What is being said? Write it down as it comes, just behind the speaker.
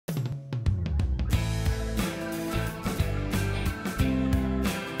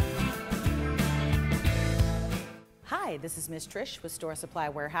this is Ms. Trish with Store Supply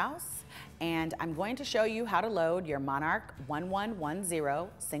Warehouse, and I'm going to show you how to load your Monarch 1110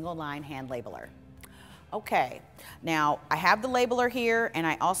 single line hand labeler. Okay, now I have the labeler here, and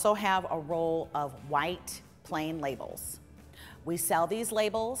I also have a roll of white plain labels. We sell these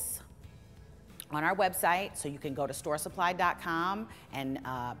labels on our website, so you can go to storesupply.com and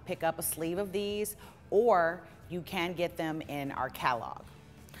pick up a sleeve of these, or you can get them in our catalog.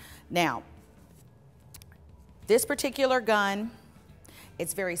 Now, this particular gun,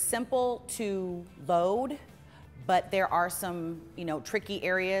 it's very simple to load, but there are some, tricky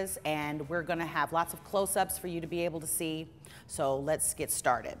areas, and we're gonna have lots of close-ups for you to be able to see. So let's get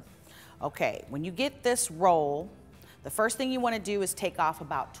started. Okay, when you get this roll, the first thing you wanna do is take off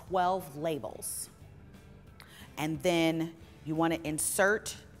about 12 labels. And then you wanna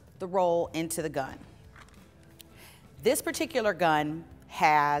insert the roll into the gun. This particular gun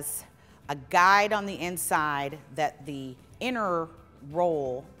has a guide on the inside that the inner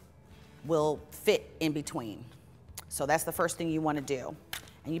roll will fit in between. So that's the first thing you want to do.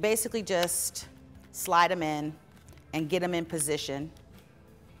 And you basically just slide them in and get them in position,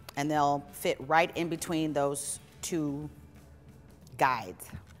 and they'll fit right in between those two guides.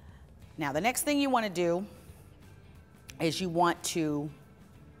 Now the next thing you want to do is you want to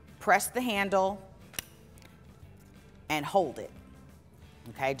press the handle and hold it.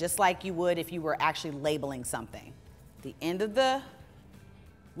 Okay, just like you would if you were actually labeling something. The end of the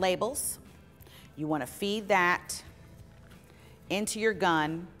labels, you want to feed that into your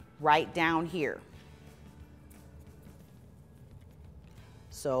gun right down here.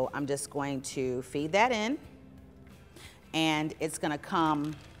 So I'm just going to feed that in, and it's going to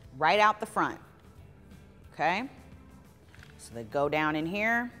come right out the front. Okay, so they go down in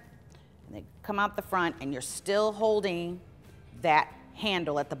here and they come out the front, and you're still holding that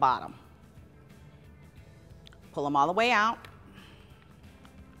handle at the bottom. Pull them all the way out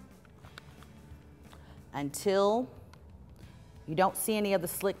until you don't see any of the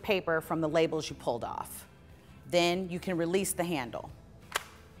slick paper from the labels you pulled off. Then you can release the handle.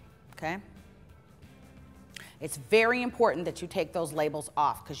 Okay? It's very important that you take those labels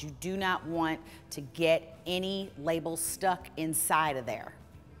off, because you do not want to get any labels stuck inside of there.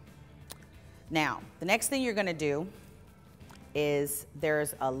 Now, the next thing you're going to do is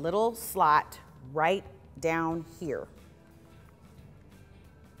there's a little slot right down here.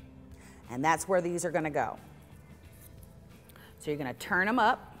 And that's where these are going to go. So you're going to turn them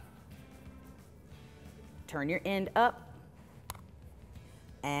up, turn your end up,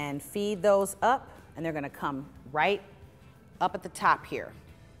 and feed those up, and they're going to come right up at the top here.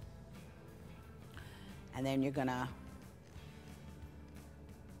 And then you're going to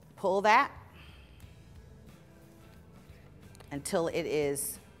pull that until it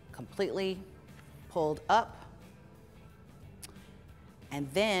is completely pulled up. And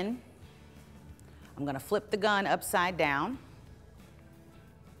then I'm going to flip the gun upside down.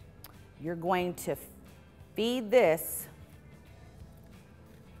 You're going to feed this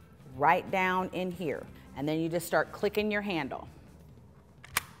right down in here. And then you just start clicking your handle.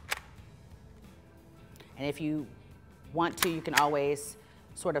 And if you want to, you can always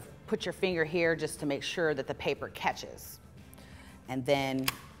sort of put your finger here just to make sure that the paper catches. And then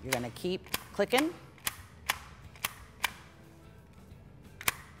you're going to keep clicking.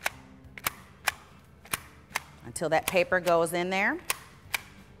 Until that paper goes in there.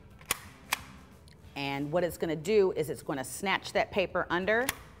 And what it's going to do is it's going to snatch that paper under.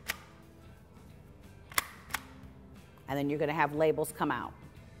 And then you're going to have labels come out.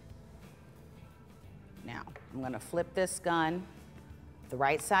 Now, I'm going to flip this gun the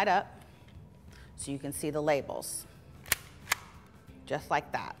right side up so you can see the labels. Just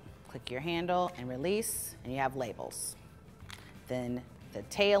like that. Click your handle and release, and you have labels. Then the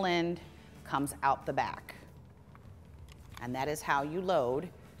tail end comes out the back. And that is how you load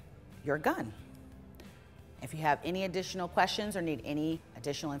your gun. If you have any additional questions or need any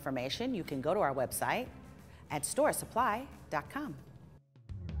additional information, you can go to our website at storesupply.com.